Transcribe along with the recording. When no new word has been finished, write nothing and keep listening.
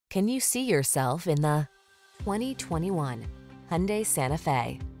Can you see yourself in the 2021 Hyundai Santa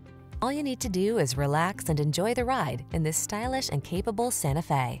Fe? All you need to do is relax and enjoy the ride in this stylish and capable Santa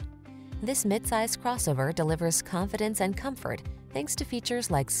Fe. This midsize crossover delivers confidence and comfort thanks to features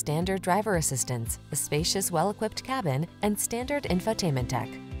like standard driver assistance, a spacious, well-equipped cabin, and standard infotainment tech.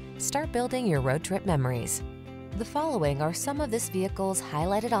 Start building your road trip memories. The following are some of this vehicle's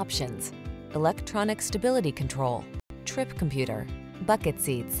highlighted options: electronic stability control, trip computer, bucket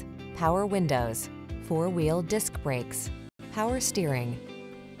seats, power windows, four-wheel disc brakes, power steering.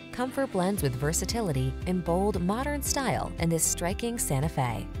 Comfort blends with versatility in bold, modern style in this striking Santa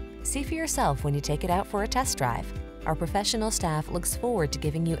Fe. See for yourself when you take it out for a test drive. Our professional staff looks forward to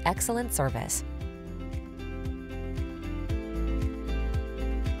giving you excellent service.